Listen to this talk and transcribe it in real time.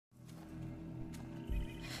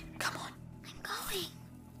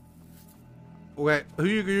Wait,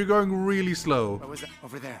 Hugo, you're going really slow. What was that?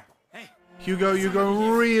 Over there. Hey. Hugo, you're going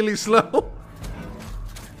really slow.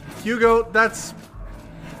 Hugo, that's...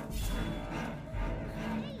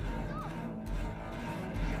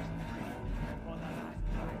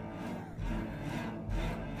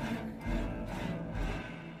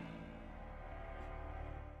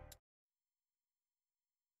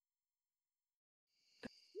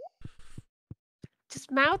 Just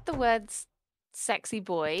mouth the words sexy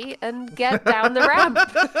boy and get down the ramp.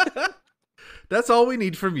 That's all we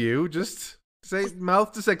need from you. Just say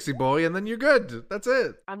mouth to sexy boy and then you're good. That's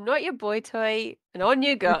it. I'm not your boy toy, and on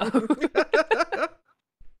you go.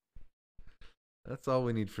 That's all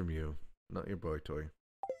we need from you. Not your boy toy.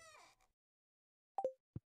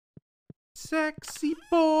 Sexy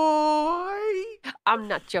boy. I'm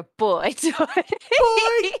not your boy toy.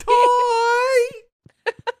 Boy toy.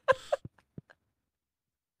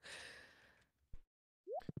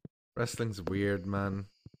 Wrestling's weird, man.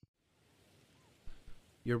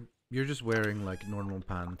 You're just wearing like normal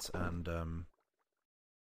pants and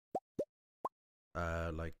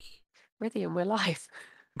like Rythian, we're live.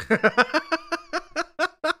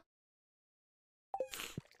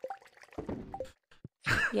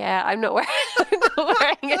 Yeah, I'm not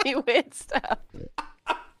wearing any weird stuff.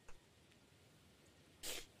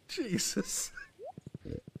 Jesus.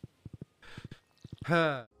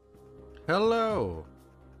 Hello.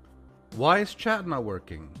 Why is chat not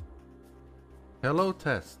working? Hello,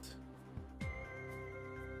 test.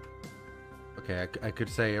 Okay, I could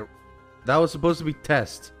say it. That was supposed to be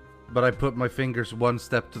test, but I put my fingers one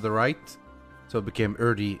step to the right, so it became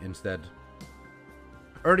yrdy instead.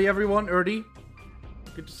 Yrdy, everyone, yrdy.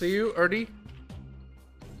 Good to see you, yrdy.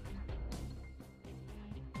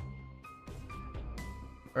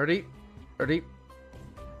 Yrdy, yrdy.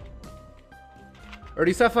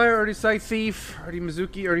 Yrdy Sapphire, Yrdy Scythe Thief, Yrdy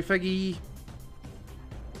Mizuki, Yrdy Feggy.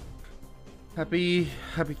 Happy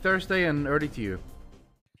Thursday and yrdy to you.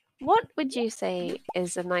 What would you say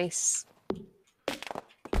is a nice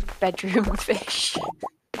bedroom fish?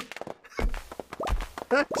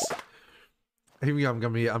 Thanks. Maybe I'm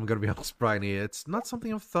gonna be honest, Briony. It's not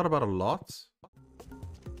something I've thought about a lot.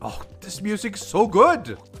 Oh, this music's so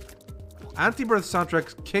good! Anti-Birth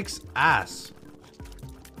soundtrack kicks ass.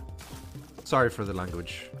 Sorry for the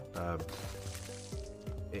language.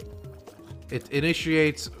 It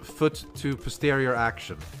initiates foot to posterior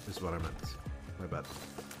action, is what I meant. My bad.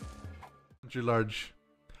 Too large.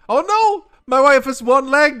 Oh no! My wife has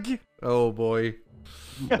one leg! Oh boy.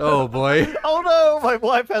 Oh boy. Oh no! My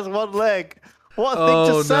wife has one leg! What a thing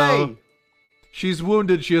to say! No. She's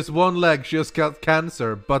wounded, she has one leg, she has got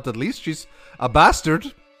cancer, but at least she's a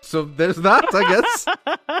bastard. So there's that, I guess.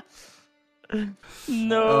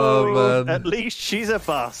 No, Oh, man. at least she's a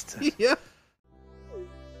bastard. Yeah.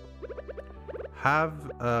 Have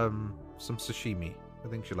some sashimi. I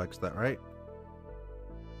think she likes that, right?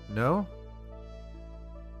 No?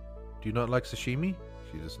 Do you not like sashimi?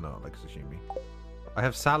 She does not like sashimi. I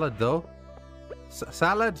have salad though.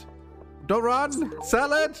 Salad! Don't run!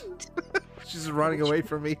 Salad! She's running away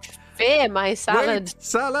from me. Fear my salad. Wait,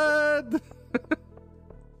 salad!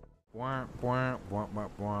 And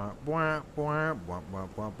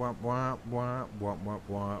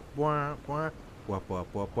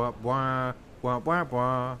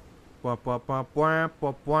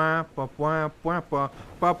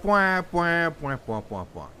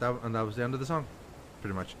that was the end of the song,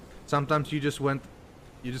 pretty much. Sometimes I just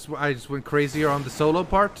went crazier on the solo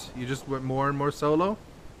part. You just went more and more solo.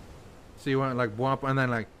 So you went like whop and then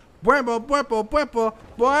like you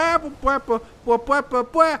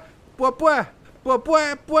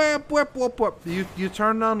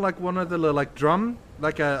turned on like one of the little, like drum,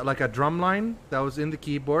 like a drum line that was in the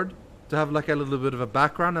keyboard to have like a little bit of a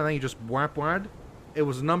background, and then you just whap whap. It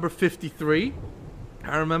was number 53.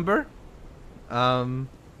 I remember. Oh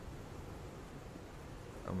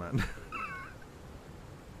man.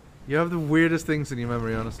 You have the weirdest things in your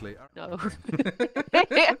memory, honestly. No.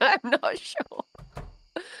 I'm not sure. I'm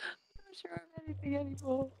not sure of anything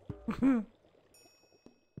anymore.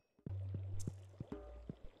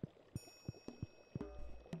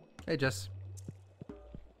 Hey, Jess.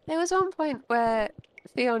 There was one point where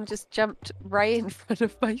Theon just jumped right in front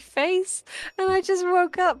of my face, and I just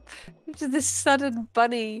woke up to this sudden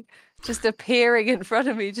bunny just appearing in front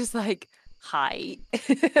of me, just like, hi.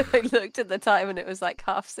 I looked at the time and it was like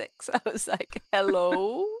 6:30. I was like,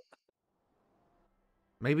 hello?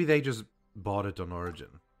 Maybe they just bought it on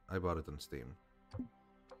Origin. I bought it on Steam.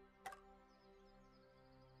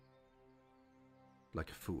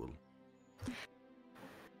 Like a fool.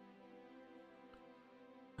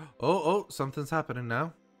 Oh, something's happening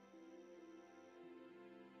now.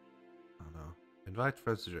 Invite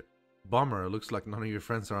friends to... Bomber, looks like none of your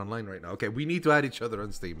friends are online right now. Okay, we need to add each other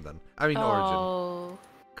on Steam then. I mean, Origin. Oh.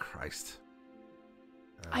 Christ.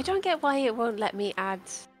 I don't get why it won't let me add.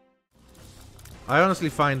 I honestly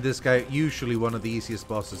find this guy usually one of the easiest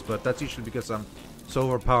bosses, but that's usually because I'm so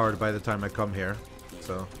overpowered by the time I come here.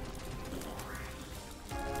 So...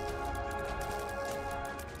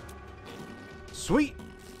 Sweet!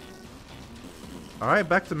 Alright,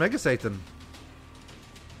 back to Mega Satan.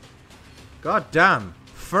 God damn.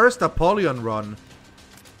 First Apollyon run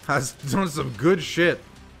has done some good shit.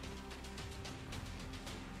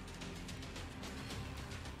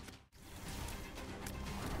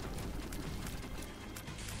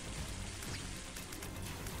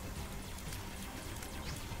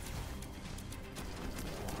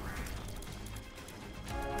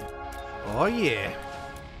 Oh yeah.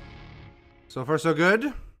 So far so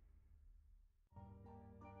good.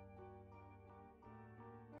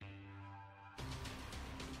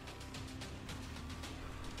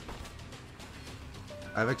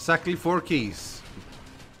 I have exactly 4 keys.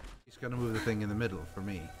 He's gonna move the thing in the middle for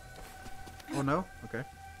me. Oh no? Okay.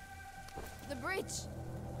 The bridge.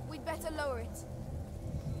 We'd better lower it.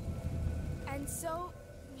 And so,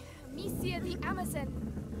 Misia the Amazon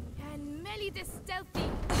and Melly the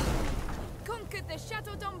Stealthy conquered the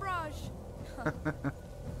Chateau d'Ombrage.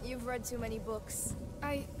 You've read too many books.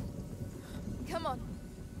 Come on.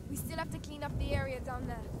 We still have to clean up the area down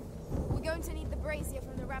there. We're going to need the brazier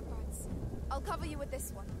from the ramparts. I'll cover you with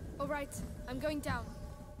this one. All right, I'm going down.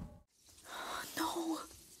 No.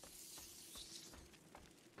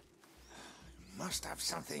 Must have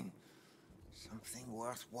something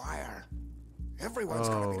worthwhile. Everyone's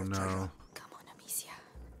gonna be a treasure. Come on, Amicia.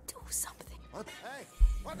 Do something. What? Hey,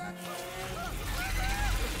 what the?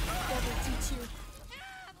 God will teach you.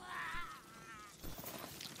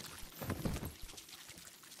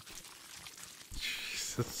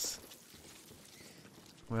 Jesus.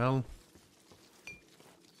 Well,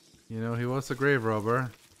 you know, he was a grave robber.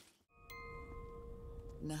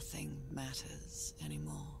 Nothing matters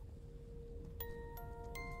anymore.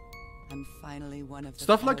 I'm finally one of the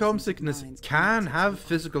Stuff like thousands of homesickness minds can connected have to the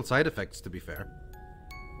physical side effects, to be fair.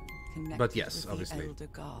 connected But yes, with the obviously, Elder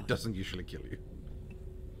God. it doesn't usually kill you.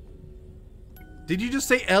 Did you just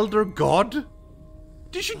say Elder God?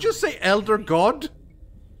 Did you just say Elder God?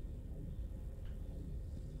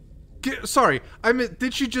 Sorry, I mean,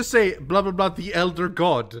 did she just say blah blah blah the Elder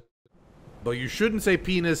God? But you shouldn't say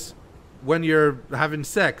penis when you're having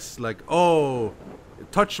sex. Like, oh,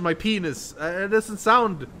 touch my penis. It doesn't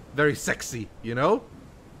sound very sexy, you know?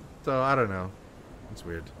 So, I don't know. It's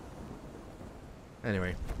weird.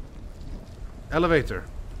 Anyway. Elevator.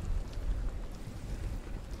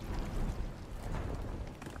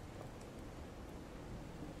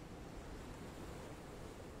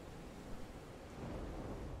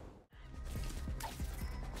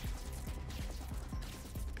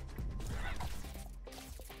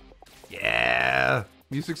 Yeah!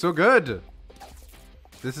 Music's so good!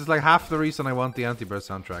 This is like half the reason I want the Anti-Birth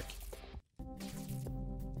soundtrack.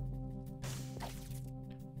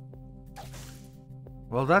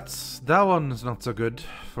 Well, that one's not so good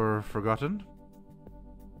for Forgotten.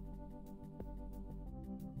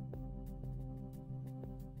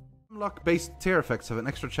 Luck-based tear effects have an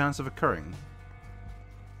extra chance of occurring.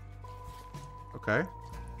 Okay.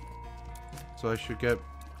 So I should get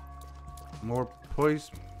more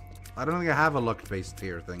poise. I don't think I have a luck-based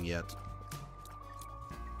tier thing yet.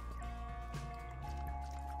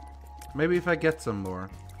 Maybe if I get some more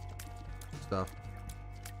stuff.